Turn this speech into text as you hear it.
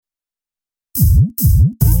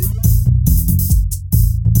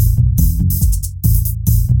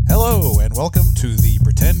welcome to the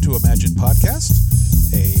Pretend to Imagine podcast,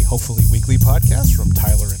 a hopefully weekly podcast from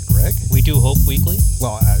Tyler and Greg. We do hope weekly.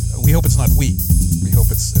 Well, we hope it's not weak. We hope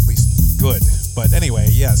it's at least good. But anyway,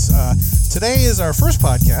 yes. Today is our first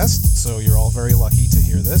podcast, so you're all very lucky to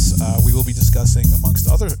hear this. We will be discussing, amongst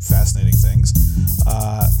other fascinating things,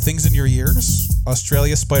 things in your ears,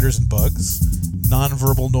 Australia, spiders and bugs,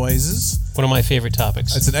 nonverbal noises. One of my favorite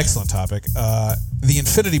topics. It's an excellent topic. The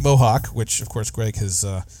Infinity Mohawk, which, of course, Greg has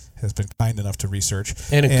been kind enough to research.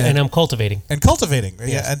 And I'm cultivating. And cultivating. Yes.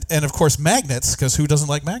 Yeah, and, of course, magnets, because who doesn't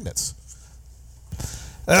like magnets?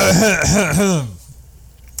 I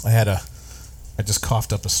just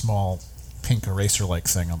coughed up a small pink eraser-like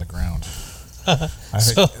thing on the ground. I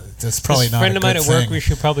think that's probably not a good thing. Friend of mine at work, we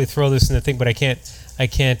should probably throw this in the thing, but I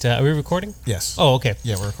can't. Are we recording? Yes. Oh, okay.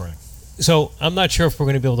 Yeah, we're recording. So I'm not sure if we're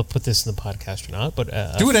going to be able to put this in the podcast or not, but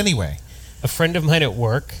do it anyway. A friend of mine at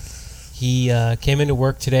work, he came into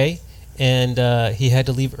work today, and he had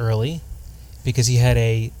to leave early because he had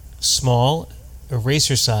a small,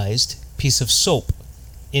 eraser-sized piece of soap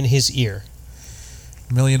in his ear.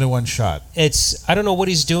 1,000,000 to 1 shot. I don't know what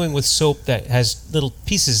he's doing with soap that has little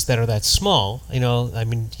pieces that are that small. You know, I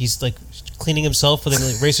mean, he's like cleaning himself with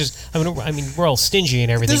erasers. I mean, we're all stingy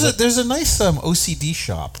and everything. There's a nice OCD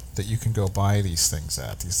shop that you can go buy these things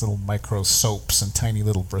at. These little micro soaps and tiny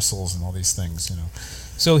little bristles and all these things, you know.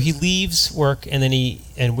 So he leaves work, and then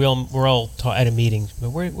we're all at a meeting.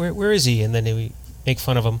 Where is he? And then we make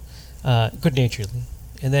fun of him, good-naturedly.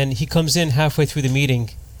 And then he comes in halfway through the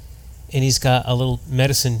meeting, and he's got a little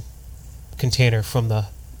medicine container from the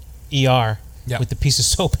ER with the piece of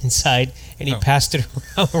soap inside, and he passed it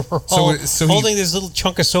around. We're all holding this little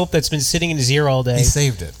chunk of soap that's been sitting in his ear all day. He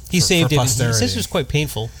saved it. He saved it. Posterity. He says it was quite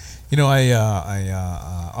painful. You know, I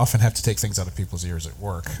often have to take things out of people's ears at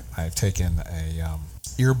work. I've taken a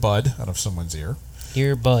earbud out of someone's ear.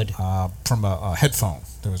 Earbud. From a headphone.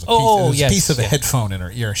 There was a piece of a headphone in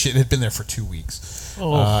her ear. It had been there for 2 weeks.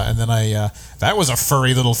 And then that was a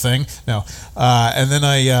furry little thing. No. And then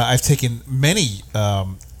I've taken many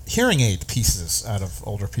hearing aid pieces out of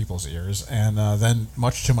older people's ears. And then,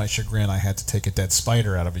 much to my chagrin, I had to take a dead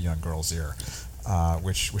spider out of a young girl's ear,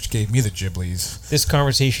 which gave me the giblies. This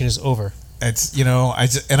conversation is over. It's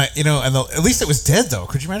at least it was dead though.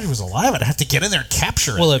 Could you imagine if it was alive? I'd have to get in there and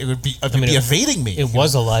capture it. Well, it would be evading me. It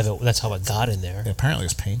was alive. That's how it got in there. Yeah, apparently, it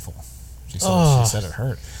was painful. She said it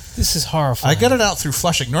hurt. This is horrifying. I got it out through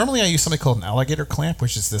flushing. Normally, I use something called an alligator clamp,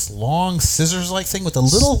 which is this long scissors-like thing with the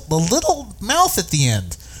little mouth at the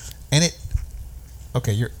end, and it.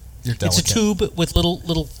 Okay, you're delicate. It's a tube with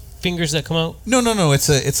little fingers that come out. No.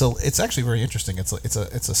 It's actually very interesting.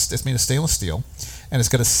 It's made of stainless steel, and it's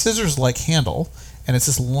got a scissors-like handle, and it's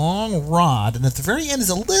this long rod, and at the very end is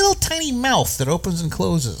a little tiny mouth that opens and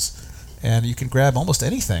closes, and you can grab almost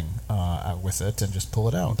anything with it and just pull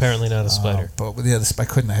it out. Apparently not a spider. But yeah, I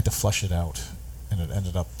couldn't. I had to flush it out, and it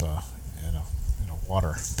ended up in a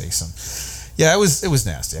water basin. Yeah, it was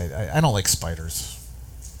nasty. I don't like spiders.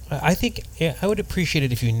 I think I would appreciate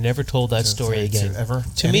it if you never told that story again. To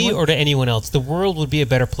anyone? Me or to anyone else. The world would be a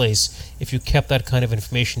better place if you kept that kind of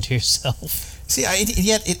information to yourself. See,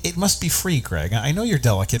 yet it must be free, Greg. I know you're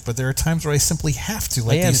delicate, but there are times where I simply have to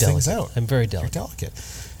let these things out. I'm very delicate. You're delicate.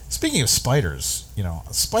 Speaking of spiders,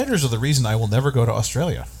 spiders are the reason I will never go to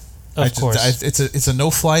Australia. Of course. It's a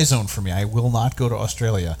no-fly zone for me. I will not go to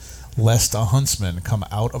Australia lest a huntsman come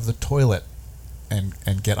out of the toilet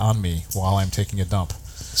and get on me while I'm taking a dump.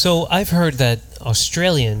 So I've heard that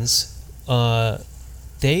Australians,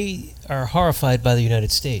 they are horrified by the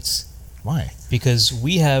United States. Why? Because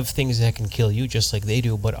we have things that can kill you just like they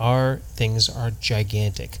do, but our things are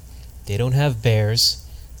gigantic. They don't have bears.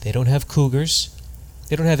 They don't have cougars.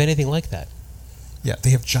 They don't have anything like that. Yeah,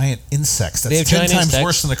 they have giant insects. That's 10 times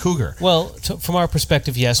worse than a cougar. Well, from our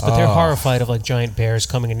perspective, yes, but they're horrified of like giant bears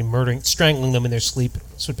coming in and murdering, strangling them in their sleep.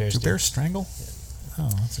 That's what bears do. Do bears strangle? Yeah. Oh,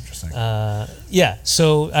 that's interesting.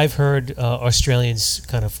 So I've heard Australians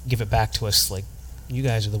kind of give it back to us, like, you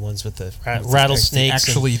guys are the ones with the rattlesnakes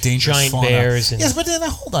actually and dangerous giant fauna. bears. Yes, but then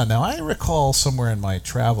hold on now. I recall somewhere in my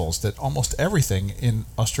travels that almost everything in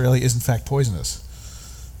Australia is in fact poisonous.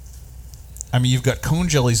 I mean, you've got cone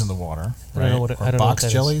jellies in the water, right? I don't know box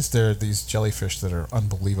what jellies. They're these jellyfish that are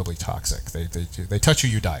unbelievably toxic. They touch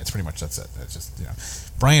you die. It's pretty much that's it. It's just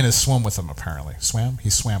Brian has swum with them apparently. He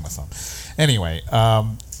swam with them. Anyway,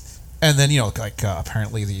 and then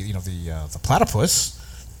apparently the platypus,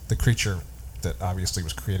 the creature that obviously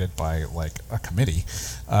was created by like a committee,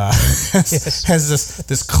 has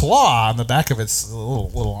this claw on the back of its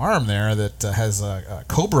little arm there that has a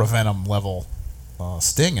cobra venom level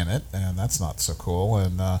sting in it, and that's not so cool.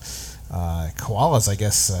 And koalas, I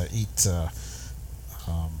guess, eat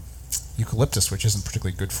eucalyptus, which isn't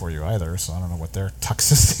particularly good for you either. So I don't know what their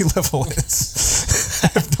toxicity level is. I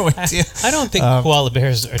have no idea. I don't think koala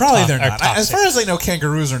bears are probably they're not. toxic. As far as I know,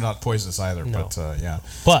 kangaroos are not poisonous either. No. But yeah.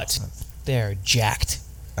 But they're jacked.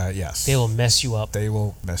 Yes. They will mess you up. They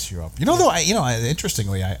will mess you up. Though,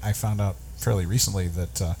 interestingly, I found out fairly recently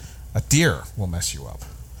that a deer will mess you up.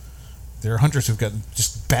 There are hunters who've gotten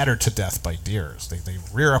just battered to death by deers. They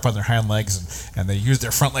rear up on their hind legs and they use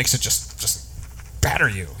their front legs to just batter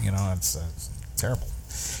you. It's terrible.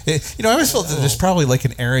 I always felt that there's probably like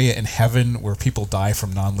an area in heaven where people die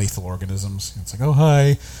from non-lethal organisms. It's like, oh,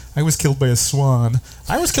 hi, I was killed by a swan.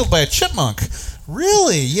 I was killed by a chipmunk.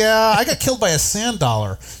 Really? Yeah, I got killed by a sand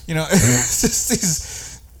dollar. It's just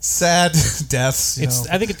these sad deaths.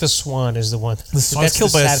 I think the swan is the one. That's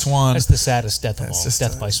killed by a swan. That's the saddest death of all.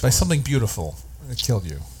 Death by swan. By something beautiful. It killed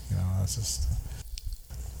you. That's just.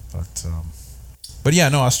 But yeah,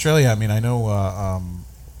 no, Australia. I mean, I know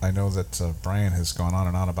that Brian has gone on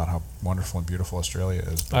and on about how wonderful and beautiful Australia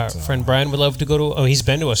is. But, our friend Brian would love to go to. Oh, he's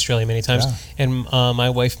been to Australia many times, and my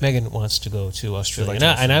wife Megan wants to go to Australia,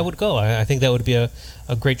 and I would go. I think that would be a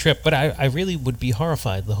great trip. But I really would be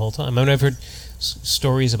horrified the whole time. I mean, I've heard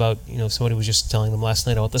stories about somebody was just telling them last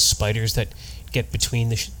night about the spiders that get between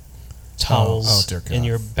the towels in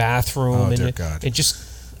your bathroom, and it just.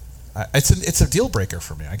 It's a deal breaker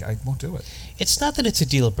for me. I won't do it. It's not that it's a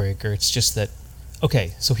deal breaker. It's just that.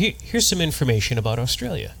 Okay, so here's some information about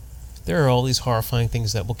Australia. There are all these horrifying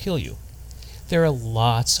things that will kill you. There are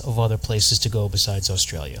lots of other places to go besides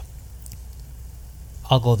Australia.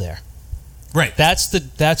 I'll go there. Right.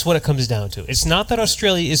 That's what it comes down to. It's not that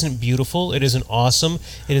Australia isn't beautiful. It isn't awesome.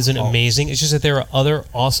 It isn't amazing. It's just that there are other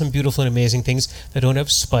awesome, beautiful, and amazing things that don't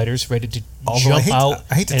have spiders ready to jump out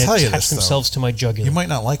and attach themselves to my jugular. You might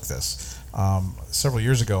not like this. Several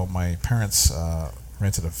years ago, my parents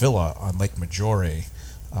rented a villa on Lake Maggiore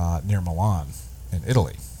near Milan in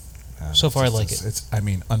Italy. So far, I like it. It's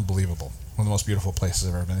unbelievable. One of the most beautiful places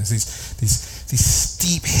I've ever been. There's these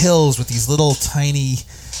steep hills with these little tiny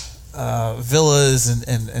villas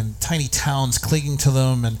and tiny towns clinging to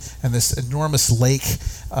them, and this enormous lake,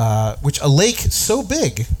 which a lake so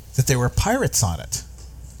big that there were pirates on it.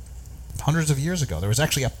 Hundreds of years ago, there was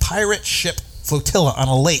actually a pirate ship flotilla on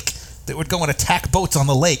a lake that would go and attack boats on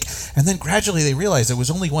the lake, and then gradually they realized there was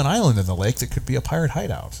only one island in the lake that could be a pirate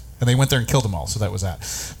hideout, and they went there and killed them all. So that was that.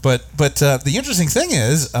 But the interesting thing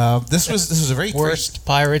is, this was a very worst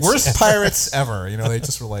pirates ever. They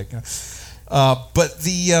just were like. But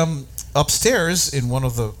the upstairs in one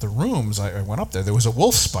of the rooms, I went up there. There was a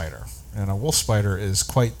wolf spider, and a wolf spider is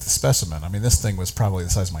quite the specimen. I mean, this thing was probably the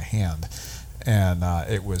size of my hand. And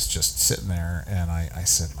it was just sitting there, and I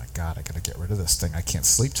said, "My God, I got to get rid of this thing. I can't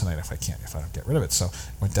sleep tonight if I don't get rid of it." So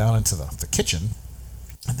I went down into the kitchen,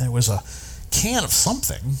 and there was a can of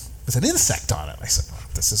something with an insect on it. I said,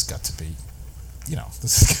 "This has got to be,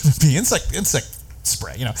 this is going to be insect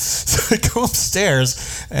spray." So I go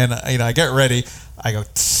upstairs, and I get ready. I go,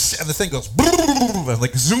 and the thing goes, and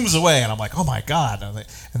like zooms away, and I'm like, "Oh my God!"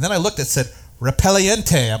 And then I looked, it said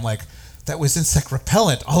repellente. I'm like, that was insect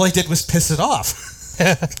repellent. All I did was piss it off.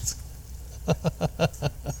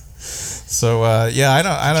 So yeah, I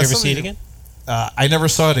don't. Did you ever see it again? I never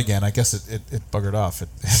saw it again. I guess it buggered off. It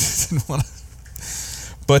didn't want to.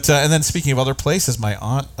 But and then speaking of other places, my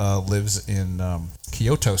aunt lives in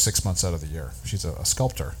Kyoto 6 months out of the year. She's a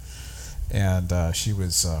sculptor, and she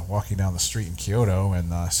was walking down the street in Kyoto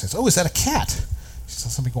and says, "Oh, is that a cat?" She saw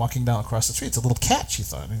something walking down across the street. It's a little cat, she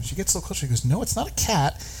thought. And she gets a little closer. She goes, "No, it's not a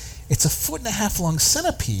cat. It's a 1.5 foot long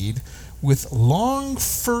centipede with long,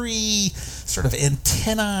 furry sort of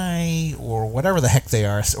antennae or whatever the heck they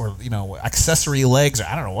are, or accessory legs, or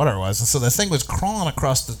I don't know what it was." And so the thing was crawling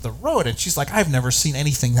across the road, and she's like, "I've never seen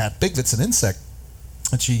anything that big that's an insect."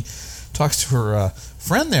 And she talks to her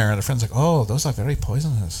friend there, and the friend's like, "Oh, those are very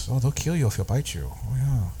poisonous. Oh, they'll kill you if they bite you." Oh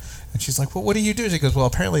yeah. And she's like, "Well, what do you do?" She goes, "Well,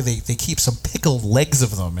 apparently they keep some pickled legs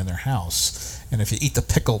of them in their house. And if you eat the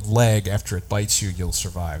pickled leg after it bites you, you'll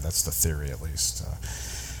survive." That's the theory, at least.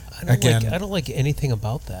 I don't like anything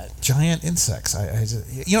about that. Giant insects.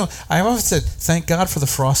 I've often said, thank God for the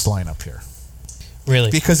frost line up here.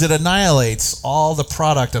 Really? Because it annihilates all the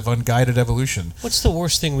product of unguided evolution. What's the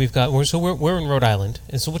worst thing we've got? So we're in Rhode Island,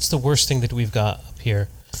 and so what's the worst thing that we've got up here?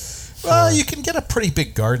 Well, you can get a pretty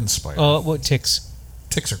big garden spider. Oh, what ticks?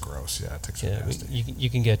 Ticks are gross, yeah. Ticks are nasty. You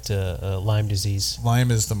can get Lyme disease.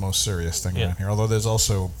 Lyme is the most serious thing around here, although there's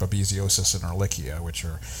also babesiosis and Ehrlichia, which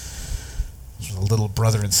are Those are the little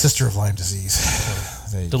brother and sister of Lyme disease.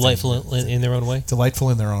 Delightful in their own way?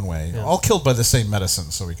 Delightful in their own way. Yeah. All killed by the same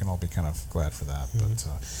medicine, so we can all be kind of glad for that. Mm-hmm.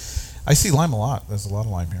 But I see Lyme a lot. There's a lot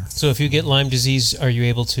of Lyme here. So if you get Lyme disease, are you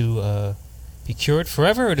able to be cured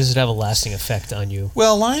forever, or does it have a lasting effect on you?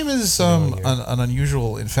 Well, Lyme is an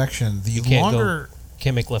unusual infection. You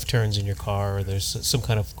can't make left turns in your car, or there's some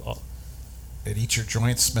kind of... It eats your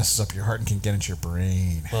joints, messes up your heart, and can get into your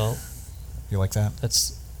brain. Well... You like that?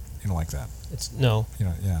 You don't like that? No.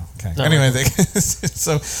 Yeah, okay. Anyway, but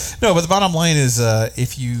the bottom line is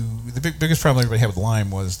the biggest problem everybody had with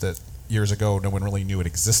Lyme was that years ago no one really knew it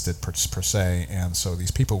existed per se, and so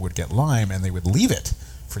these people would get Lyme and they would leave it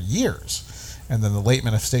for years. And then the late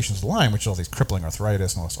manifestations of Lyme, which is all these crippling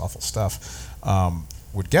arthritis and all this awful stuff,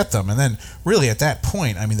 would get them. And then really at that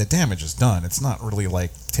point, I mean, the damage is done. It's not really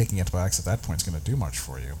like taking antibiotics at that point is going to do much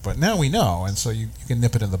for you. But now we know, and so you can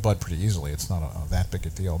nip it in the bud pretty easily. It's not that big a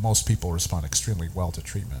deal. Most people respond extremely well to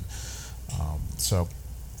treatment.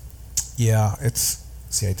 Yeah,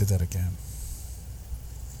 see, I did that again.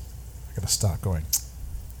 I got to stop going.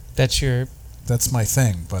 That's my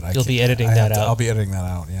thing, but you'll be editing that out. I'll be editing that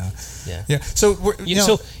out. Yeah. So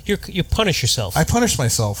you punish yourself. I punish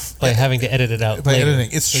myself by having to edit it out. By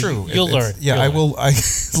editing, it's true. You'll learn. I will. I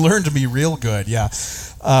learn to be real good. Yeah.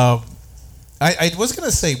 I was going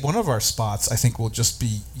to say one of our spots I think will just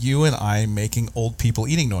be you and I making old people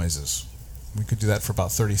eating noises. We could do that for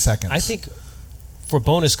about 30 seconds. I think for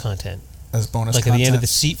bonus content. As bonus content? Like at the end of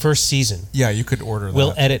the first season. Yeah, you could order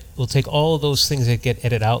that. We'll take all of those things that get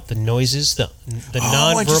edited out, the noises, the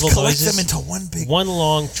non-verbal and just collect noises. them into one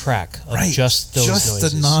long track of just those noises.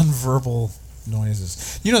 Just the non-verbal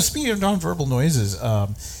noises. Speaking of non-verbal noises,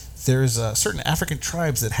 there's certain African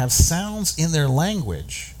tribes that have sounds in their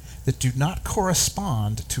language that do not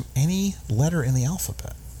correspond to any letter in the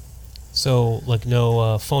alphabet. So, like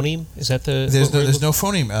no phoneme? Is that the... There's no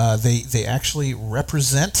phoneme. They actually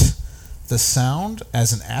represent the sound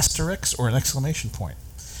as an asterisk or an exclamation point.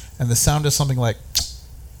 And the sound is something like...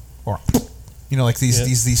 or... like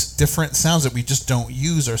these different sounds that we just don't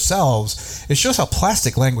use ourselves. It shows how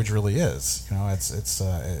plastic language really is. It's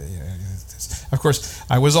of course,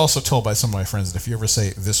 I was also told by some of my friends that if you ever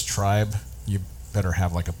say this tribe, you better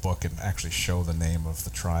have like a book and actually show the name of the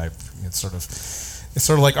tribe. It's sort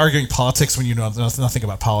of like arguing politics when you know nothing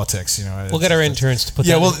about politics. We'll get our interns to put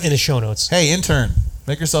that in the show notes. Hey, intern,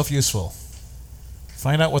 make yourself useful.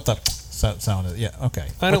 Find out what the sound is. Yeah, okay.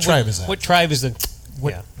 What tribe is that? What tribe is the...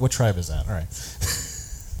 What tribe is that? All right.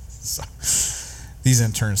 So, these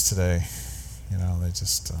interns today, they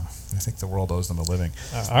just, I think the world owes them a living.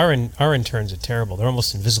 Our interns are terrible. They're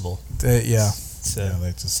almost invisible. They just...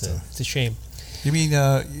 it's a shame. You mean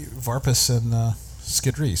Varpus and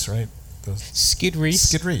Skid Reese, right? Skid Reese?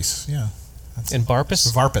 Skid Reese, yeah. And Varpus?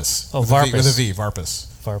 Varpus. Oh, Varpus. With a V, Varpus.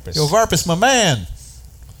 Varpus. Yo, Varpus, my man!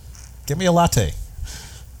 Give me a latte.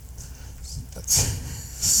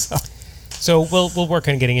 So we'll work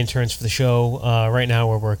on getting interns for the show. Right now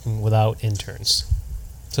we're working without interns.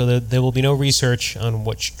 So there will be no research on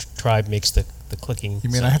which tribe makes the clicking. You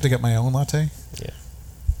mean sound. I have to get my own latte? Yeah.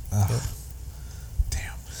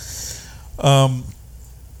 Damn.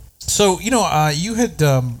 So you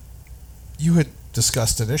had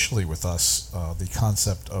discussed initially with us the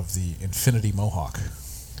concept of the infinity mohawk.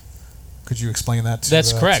 Could you explain that to me?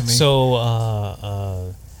 That's correct.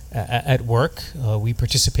 So at work, we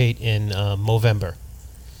participate in Movember.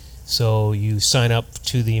 So you sign up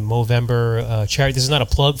to the Movember charity. This is not a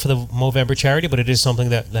plug for the Movember charity, but it is something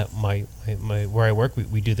that my where I work,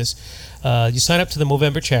 we do this. You sign up to the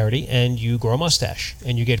Movember charity, and you grow a mustache,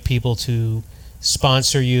 and you get people to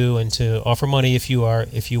sponsor you and to offer money if you are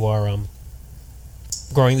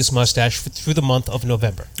growing this mustache through the month of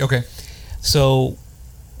November. Okay. So,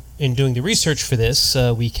 in doing the research for this,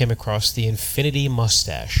 we came across the Infinity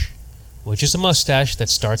Mustache, which is a mustache that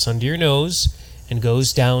starts under your nose and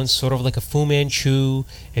goes down sort of like a Fu Manchu.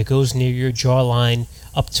 It goes near your jawline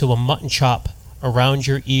up to a mutton chop around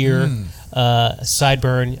your ear,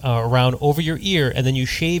 sideburn around over your ear, and then you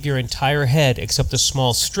shave your entire head except a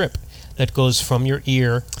small strip that goes from your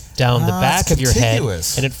ear down the back of your head,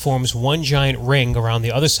 and it forms one giant ring around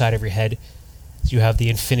the other side of your head. You have the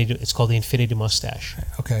infinity. It's called the Infinity Mustache.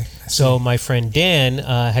 Okay. So my friend Dan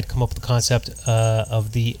had come up with the concept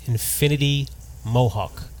of the Infinity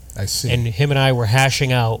Mohawk. I see. And him and I were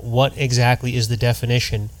hashing out what exactly is the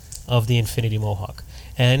definition of the Infinity Mohawk.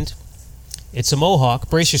 And it's a mohawk.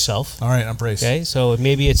 Brace yourself. All right, I'm braced. Okay, so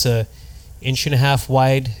maybe it's a inch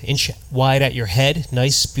wide at your head.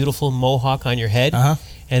 Nice, beautiful mohawk on your head. Uh-huh.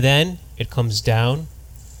 And then it comes down.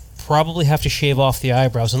 Probably have to shave off the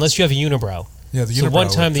eyebrows, unless you have a unibrow. Yeah, the unibrow. So one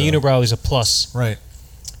time the unibrow is a plus. Right.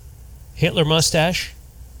 Hitler mustache.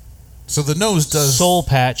 So the nose does... Soul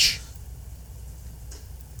patch.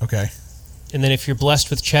 Okay. And then if you're blessed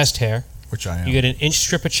with chest hair... Which I am. You get an inch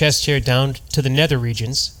strip of chest hair down to the nether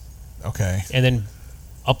regions. Okay. And then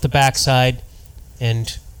up the backside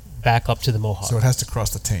and back up to the mohawk. So it has to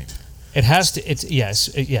cross the taint. It has to. It's yes.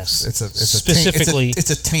 It's specifically. It's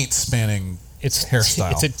a taint spanning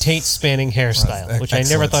hairstyle. It's a taint spanning hairstyle, right. which I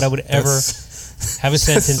never thought I would ever have a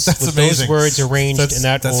sentence with amazing. Those words arranged in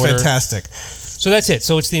that order. That's fantastic. So that's it.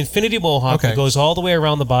 So it's the infinity mohawk. It goes all the way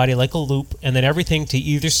around the body like a loop, and then everything to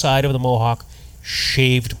either side of the mohawk,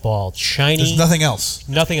 shaved bald, shiny. There's nothing else.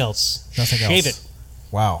 Nothing else. Nothing else. Shave it.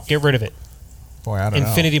 Wow. Get rid of it. Boy, I don't know.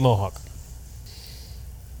 Infinity mohawk.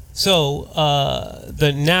 So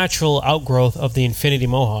the natural outgrowth of the infinity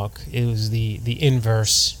mohawk is the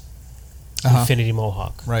inverse infinity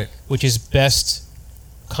mohawk, right? Which is best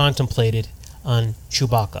contemplated on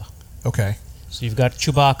Chewbacca. Okay. So you've got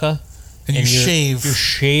Chewbacca, and you're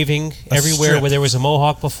shaving everywhere strip. where there was a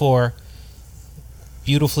mohawk before.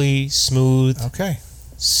 Beautifully smooth. Okay.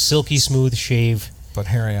 Silky smooth shave. But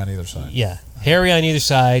hairy on either side. Yeah, hairy on either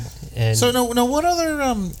side. And so no. What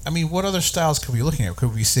other? What other styles could we be looking at? Could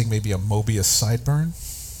we be seeing maybe a Mobius sideburn?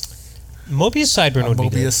 Mobius sideburn would be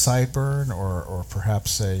good. Mobius sideburn, or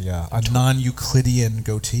perhaps a non-Euclidean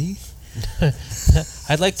goatee.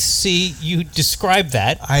 I'd like to see you describe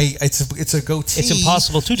that. It's a goatee. It's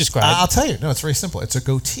impossible to describe. I'll tell you. No, it's very simple. It's a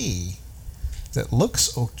goatee that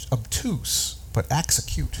looks obtuse but acts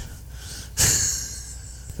acute.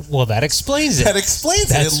 Well, that explains it. That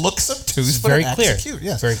explains it. It looks obtuse, but very it acts clear. acute.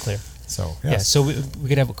 Yes. Very clear. So yes. Yeah. So we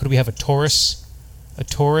could have. Could we have a Taurus? A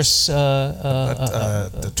Taurus.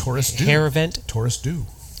 The Taurus do. Hair event. Taurus do.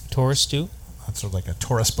 Taurus do. That's sort of like a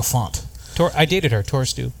Taurus Buffont. I dated her.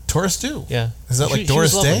 Taurus do. Taurus do. Yeah. Is that like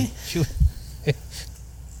Doris Day?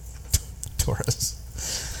 Taurus.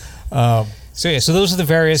 So those are the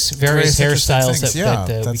various hairstyles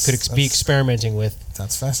that we could be experimenting with.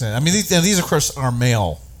 That's fascinating. I mean, these of course are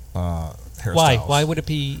male hairstyles. Why would it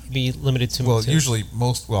be limited to? Well, usually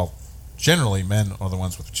generally men are the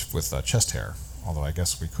ones with chest hair. Although I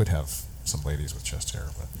guess we could have some ladies with chest hair.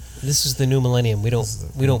 But this is the new millennium. We don't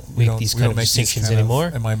make these kind of distinctions anymore.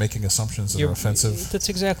 Am I making assumptions that are offensive? That's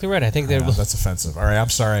exactly right. I think that's offensive. All right, I'm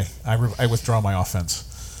sorry. I withdraw my offense.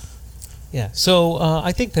 Yeah. So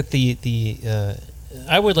I think that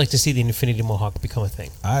I would like to see the infinity mohawk become a thing.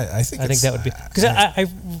 I think that would be because I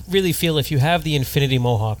really feel if you have the infinity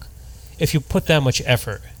mohawk, if you put that much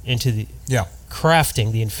effort into the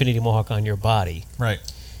crafting the infinity mohawk on your body, right?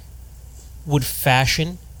 Would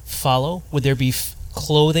fashion follow? Would there be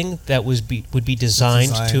clothing that would be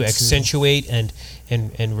designed to accentuate and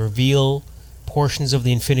reveal portions of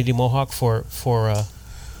the infinity mohawk for?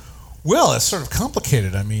 Well, it's sort of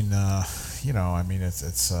complicated. I mean, it's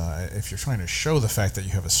if you're trying to show the fact that you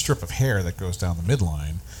have a strip of hair that goes down the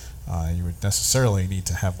midline, you would necessarily need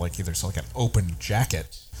to have either like an open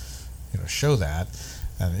jacket, show that,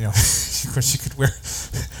 and of course you could wear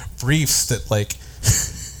briefs that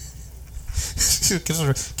sort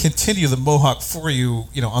of continue the mohawk for you,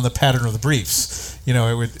 on the pattern of the briefs. It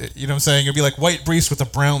would, what I'm saying? It'd be like white briefs with a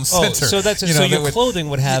brown center. Oh, so that's so your clothing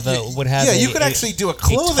would have you could actually do a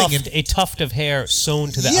clothing a tuft of hair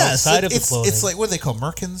sewn to the outside of the clothing. It's like, what do they call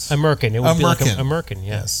merkins? A merkin. It would be like a merkin.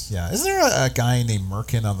 Yes. Yeah. Isn't there a guy named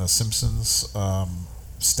Merkin on the Simpsons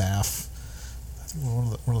staff? I think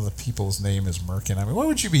one of the people's name is Merkin. I mean, what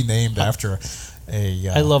would you be named after?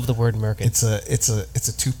 I love the word merkin. It's a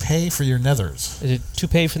toupee for your nethers. A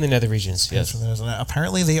toupee for the nether regions. Yes. And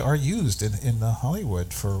apparently they are used in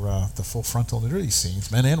Hollywood for the full frontal nudity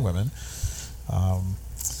scenes, men and women. You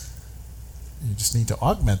just need to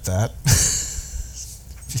augment that.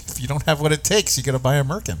 If you don't have what it takes, you got to buy a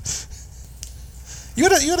merkin. You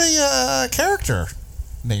had a character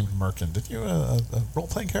named Merkin, did you? A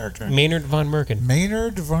role-playing character? Maynard von Merkin.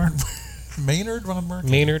 Maynard von Merkin.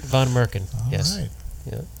 Maynard von Merkin. Yes. Right.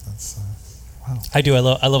 Yeah. That's wow. I do. I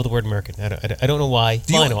love the word Merkin. I don't know why.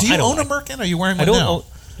 Do you own a Merkin? Are you wearing one now?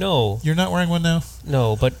 No. You're not wearing one now?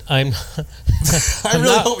 No, but I'm. I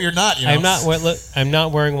really hope you're not. I'm not. I'm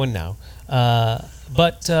not wearing one now.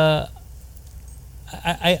 But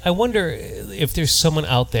I wonder if there's someone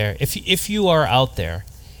out there. If you are out there,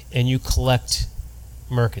 and you collect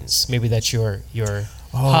Merkins, maybe that's your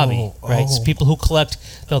hobby, right? So people who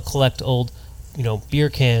they'll collect old, beer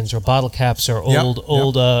cans or bottle caps or old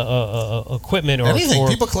equipment or anything.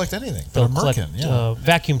 People collect anything. They'll collect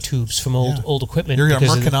vacuum tubes from old equipment. You're a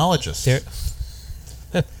Merkinologist.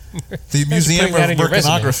 The Museum of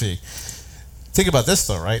Merkinography. think about this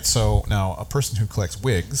though, right? So now a person who collects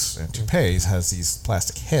wigs and toupees has these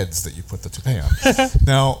plastic heads that you put the toupee on.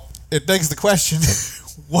 Now it begs the question: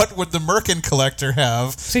 what would the merkin collector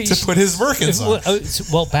have to put his merkins on?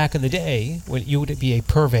 Well, back in the day, when you would be a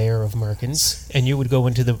purveyor of merkins, and you would go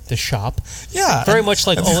into the shop. Yeah, very much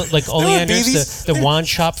like Oleander's, the wand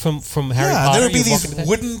shop from Harry Potter. There would be these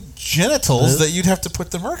wooden genitals that you'd have to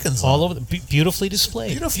put the merkins on. All over, beautifully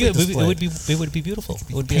displayed. It would be beautiful.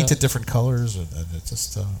 It would be painted different colors, and it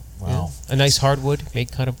just wow. Yeah. A nice hardwood,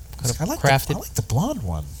 make kind of crafted. I like the blonde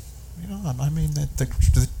one. You know, I mean,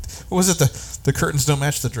 what was it? The curtains don't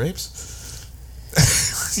match the drapes.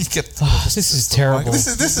 You get. This is terrible. This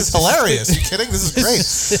is hilarious. Are you kidding? This is great.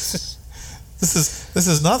 This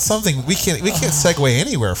is not something we can't segue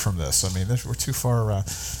anywhere from this. I mean, we're too far.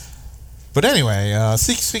 But anyway,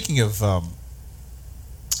 speaking of, oh,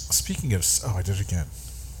 I did it again.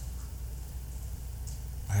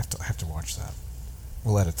 I have to watch that.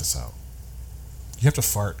 We'll edit this out. You have to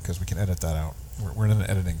fart because we can edit that out. We're in an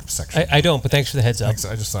editing section. I don't, but thanks for the heads up. I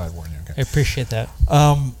just thought I'd warn you. Okay. I appreciate that.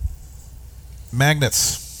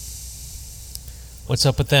 Magnets. What's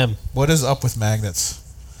up with them? What is up with magnets?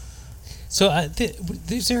 So,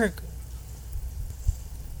 is there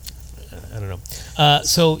I don't know.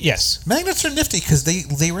 So, yes. Magnets are nifty because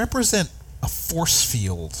they represent a force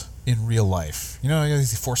field in real life. You know,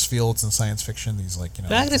 these force fields in science fiction. These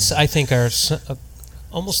magnets, I think, are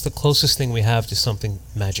almost the closest thing we have to something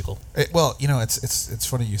magical. Well, it's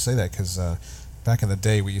funny you say that because back in the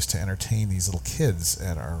day we used to entertain these little kids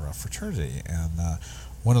at our fraternity, and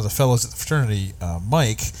one of the fellows at the fraternity,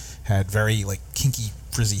 Mike, had very kinky,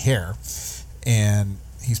 frizzy hair, and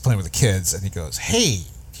he's playing with the kids, and he goes, "Hey,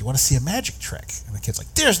 do you want to see a magic trick?" And the kid's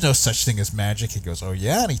like, "There's no such thing as magic." He goes, "Oh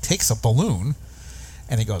yeah," and he takes a balloon.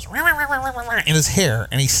 And he goes in his hair,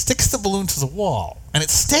 and he sticks the balloon to the wall, and it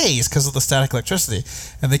stays because of the static electricity.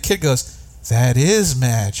 And the kid goes, "That is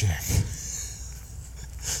magic."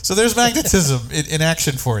 So there's magnetism in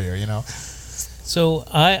action for you, you know. So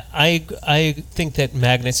I think that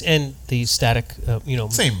magnets and the static,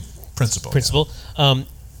 same principle. Yeah.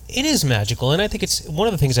 It is magical, and I think it's one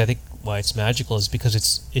of the things I think why it's magical is because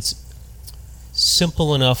it's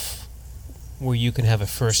simple enough where you can have a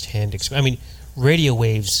first-hand experience. I mean, radio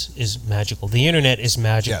waves is magical. The internet is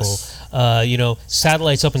magical. Yes.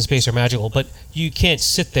 Satellites up in space are magical, but you can't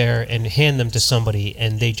sit there and hand them to somebody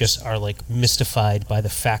and they just are mystified by the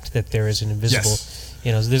fact that there is an invisible.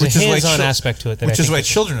 Yes. There's a hands-on aspect to it. Which is why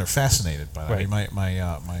children are fascinated by it. Right. I mean,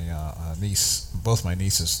 my niece, both my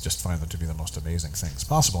nieces, just find them to be the most amazing things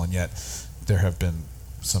possible, and yet there have been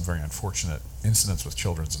some very unfortunate incidents with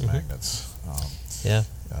children's and magnets.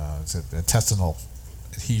 Intestinal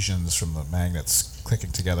adhesions from the magnets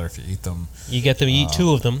clicking together if you eat them. You get them, you eat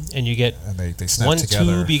two of them, and you get and they snap one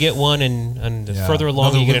together. Tube, you get one, and further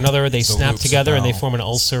along you get another. They snap together and they form an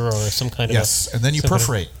ulcer or some kind of and then you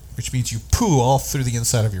perforate, which means you poo all through the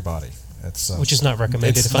inside of your body. Which is not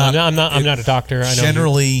recommended. I'm not a doctor. I know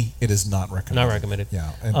generally, it is not recommended. Not recommended.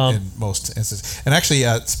 Yeah, in most instances. And actually,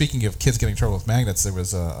 speaking of kids getting in trouble with magnets, there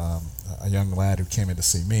was a young lad who came in to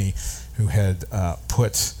see me who had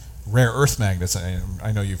put rare earth magnets.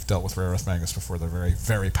 I know you've dealt with rare earth magnets before. They're very,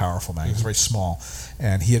 very powerful magnets, very small.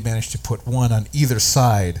 And he had managed to put one on either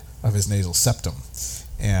side of his nasal septum.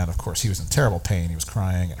 And of course, he was in terrible pain. He was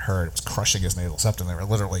crying. It hurt. It was crushing his nasal septum. They were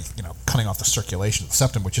literally, cutting off the circulation of the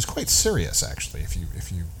septum, which is quite serious, actually. If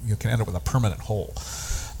you can end up with a permanent hole.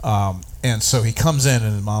 And so he comes in,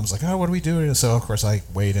 and his mom's like, "Oh, what do we do?" And so of course I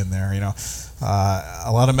wade in there.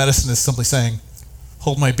 A lot of medicine is simply saying,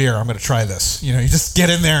 "Hold my beer. I'm going to try this." You just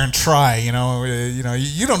get in there and try. You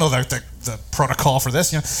don't know the protocol for this.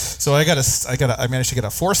 So I managed to get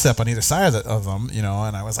a forceps on either side of them.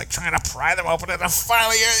 And I was trying to pry them open, and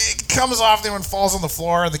finally it comes off there and falls on the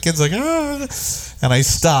floor, and the kid's like, "Ah!" And I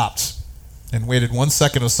stopped and waited 1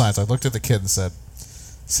 second of silence. I looked at the kid and said,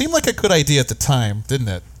 "Seemed like a good idea at the time, didn't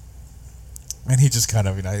it?" And he just kind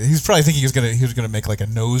of, he's probably thinking he was gonna make a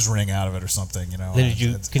nose ring out of it or something, Then did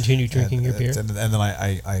you continue drinking your beer? And then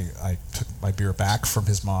I took my beer back from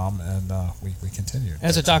his mom, and we continued.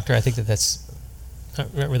 As a doctor, I think that's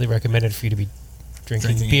not really recommended for you to be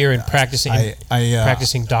drinking beer and practicing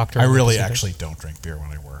practicing doctor. I really actually don't drink beer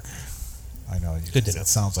when I work. I know it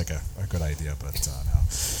sounds like a good idea, but no.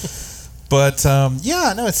 But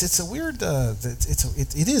it's a weird.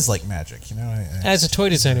 It is like magic, As a toy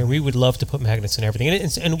designer, we would love to put magnets in everything,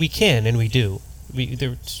 and we can, and we do. We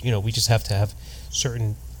just have to have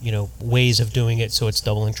certain ways of doing it, so it's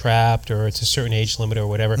double entrapped, or it's a certain age limit, or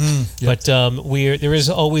whatever. But there is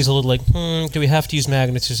always a little do we have to use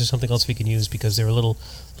magnets? Or is there something else we can use because they're a little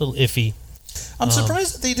iffy? I'm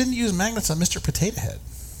surprised that they didn't use magnets on Mr. Potato Head.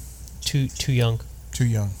 Too young. Too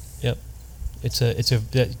young. Yep.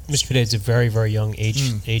 Mr. Potato is a very, very young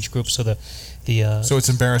age group. So so it's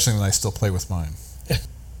embarrassing that I still play with mine.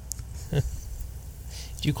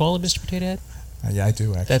 Do you call him Mr. Potato Head? Yeah, I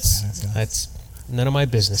do actually. That's none of my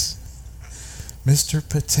business. Mr.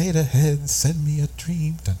 Potato Head, send me a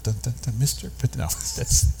dream. Dun, dun, dun, dun, Mr. Potato. No,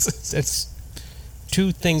 that's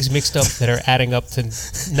two things mixed up that are adding up to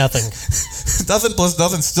nothing. Nothing plus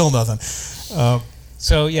nothing, still nothing. Mr.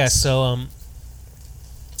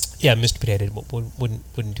 Potato Head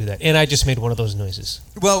wouldn't do that, and I just made one of those noises.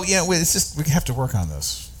 Well, yeah, it's just we have to work on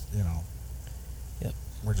this, you know. Yep.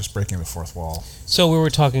 We're just breaking the fourth wall. So we were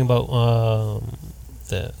talking about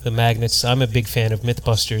the magnets. I'm a big fan of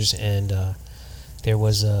MythBusters, and there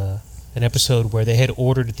was an episode where they had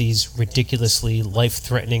ordered these ridiculously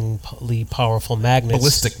life-threateningly powerful magnets.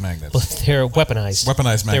 Ballistic magnets. But they're weaponized.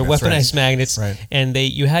 Weaponized magnets. They're weaponized magnets, right. And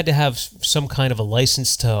you had to have some kind of a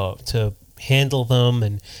license to handle them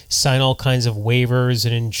and sign all kinds of waivers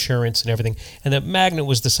and insurance and everything. And the magnet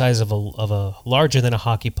was the size of a larger than a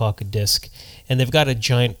hockey puck disc. And they've got a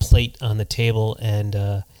giant plate on the table.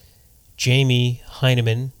 And Jamie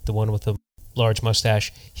Heineman, the one with the large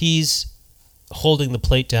mustache, he's holding the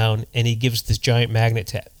plate down, and he gives this giant magnet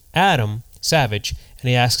to Adam Savage, and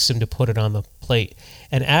he asks him to put it on the plate.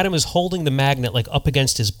 And Adam is holding the magnet like up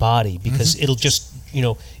against his body because it'll just,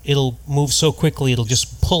 it'll move so quickly, it'll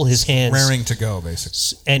just pull his hands. Raring to go,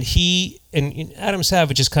 basically. And Adam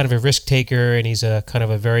Savage is kind of a risk taker, and he's a kind of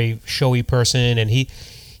a very showy person, and he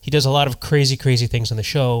does a lot of crazy things on the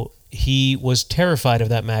show. He was terrified of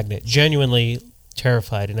that magnet, genuinely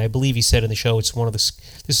terrified, and I believe he said in the show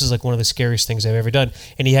this is like one of the scariest things I've ever done.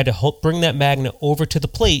 And he had to bring that magnet over to the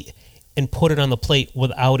plate and put it on the plate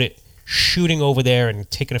without it shooting over there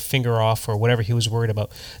and taking a finger off or whatever he was worried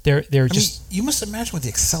about. You must imagine what the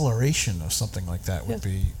acceleration of something like that would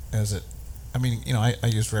be as it. I mean, I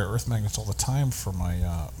use rare earth magnets all the time for my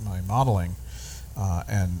my modeling,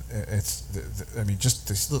 and it's just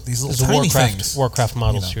these little tiny things. Warcraft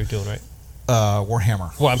models you're doing, right?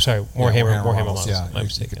 Warhammer. Well, I'm sorry, Warhammer models. Yeah, My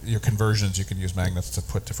mistake. Your conversions, you can use magnets to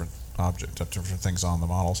put different things on the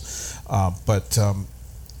models.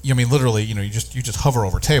 Literally, you just hover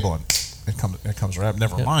over a table and it comes right up.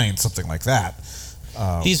 Never mind something like that.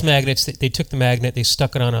 These magnets, they took the magnet, they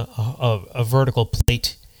stuck it on a vertical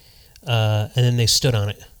plate, and then they stood on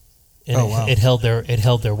it, and it held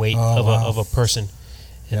their weight of a person.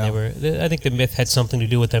 And I think the myth had something to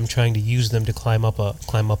do with them trying to use them to climb up a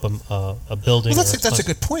building. Well, that's a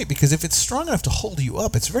good point, because if it's strong enough to hold you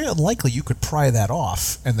up, it's very unlikely you could pry that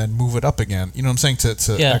off and then move it up again. You know what I'm saying?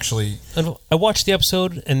 To actually. And I watched the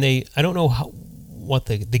episode, and I don't know what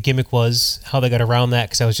the gimmick was, how they got around that,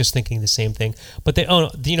 because I was just thinking the same thing. But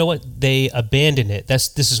you know what? They abandoned it.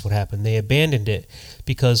 This is what happened. They abandoned it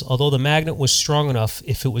because although the magnet was strong enough,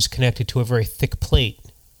 if it was connected to a very thick plate,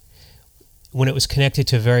 when it was connected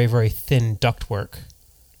to very, very thin ductwork,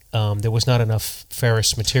 there was not enough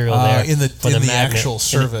ferrous material there in the magnet. actual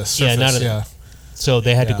surface. So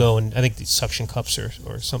they had to go, and I think the suction cups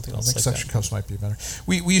or something else like that. I think suction cups might be better.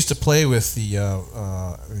 We used to play with the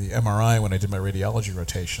MRI when I did my radiology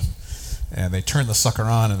rotation, and they turned the sucker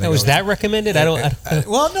on. And was that recommended?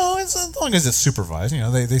 Well, no, as long as it's supervised.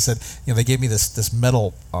 They said they gave me this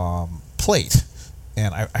metal plate,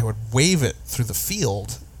 and I would wave it through the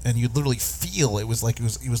field. And you'd literally feel it was like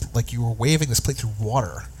you were waving this plate through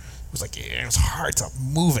water. It was hard to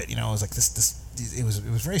move it. It was like this. It was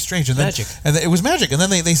very strange. And magic. And it was magic. And then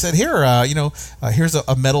they said, here's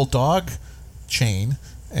a metal dog chain.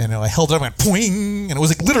 And I held it up and went poing, and it was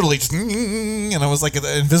like literally just, and I was like an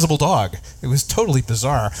invisible dog. It was totally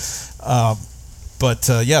bizarre. But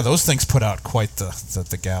those things put out quite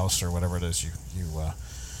the Gauss or whatever it is you.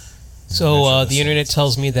 So the internet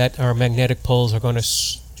tells me that our magnetic poles are going to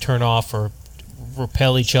turn off or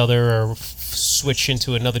repel each other or switch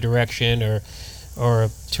into another direction or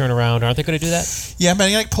turn around. Aren't they going to do that? Yeah,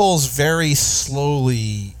 magnetic poles very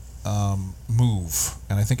slowly move,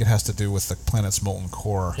 and I think it has to do with the planet's molten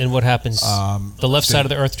core. And what happens? The left side of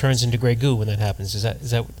the Earth turns into gray goo when that happens. Is that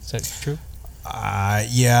true?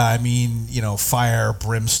 Fire,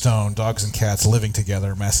 brimstone, dogs and cats living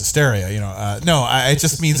together, mass hysteria. It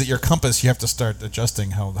just means that your compass, you have to start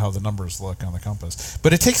adjusting how the numbers look on the compass.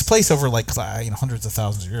 But it takes place over hundreds of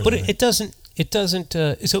thousands of years. But it doesn't.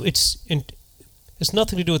 So it's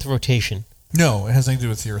nothing to do with rotation. No, it has nothing to do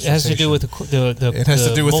with the Earth's rotation. It has to do with the It has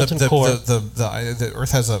to do with the core. The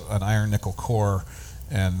Earth has an iron nickel core.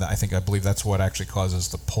 And I believe that's what actually causes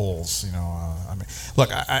the poles. Look,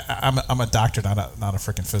 I'm a doctor, not a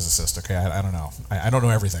freaking physicist. Okay, I don't know. I don't know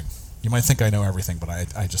everything. You might think I know everything, but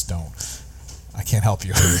I just don't. I can't help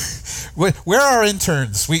you. Where are our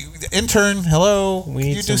interns? Intern, hello. Can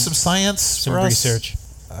you do some science for us? Some research.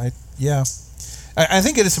 I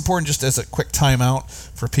think it is important, just as a quick timeout,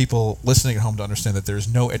 for people listening at home to understand that there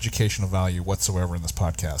is no educational value whatsoever in this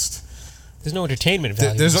podcast. There's no entertainment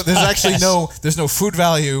value. There's actually there's no food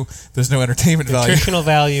value. There's no entertainment value. Nutritional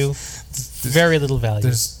value. Very little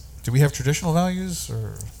value. Do we have traditional values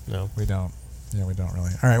or no? We don't. Yeah, we don't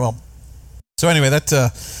really. All right. Well. So anyway, that's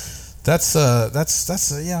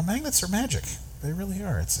magnets are magic. They really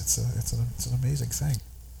are. It's an amazing thing.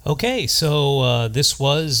 Okay, so this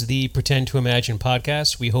was the Pretend to Imagine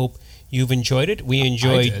podcast. We hope you've enjoyed it. We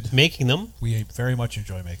enjoyed making them. We very much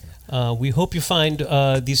enjoy making them. We hope you find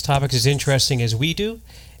these topics as interesting as we do.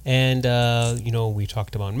 And, we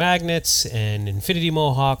talked about magnets and infinity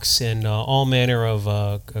mohawks and all manner of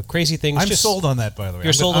crazy things. I'm sold on that, by the way.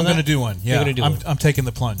 You're sold on that? I'm going to do one. Yeah, I'm taking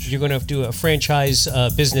the plunge. You're going to do a franchise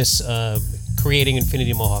business creating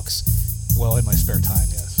infinity mohawks. Well, in my spare time,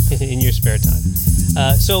 yes. In your spare time.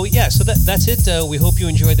 So that's it. We hope you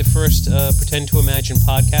enjoyed the first Pretend to Imagine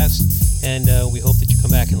podcast, and we hope that you come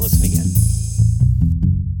back and listen again.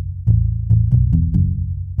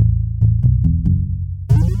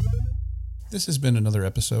 This has been another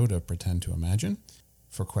episode of Pretend to Imagine.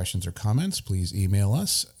 For questions or comments, please email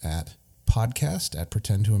us at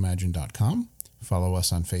podcast@pretendtoimagine.com. Follow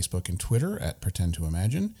us on Facebook and Twitter at Pretend to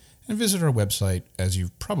Imagine, and visit our website, as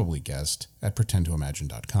you've probably guessed, at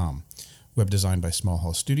pretendtoimagine.com. Web designed by Small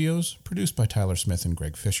Hall Studios, produced by Tyler Smith and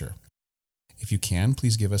Greg Fisher. If you can,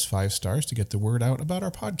 please give us 5 stars to get the word out about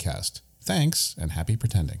our podcast. Thanks, and happy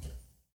pretending.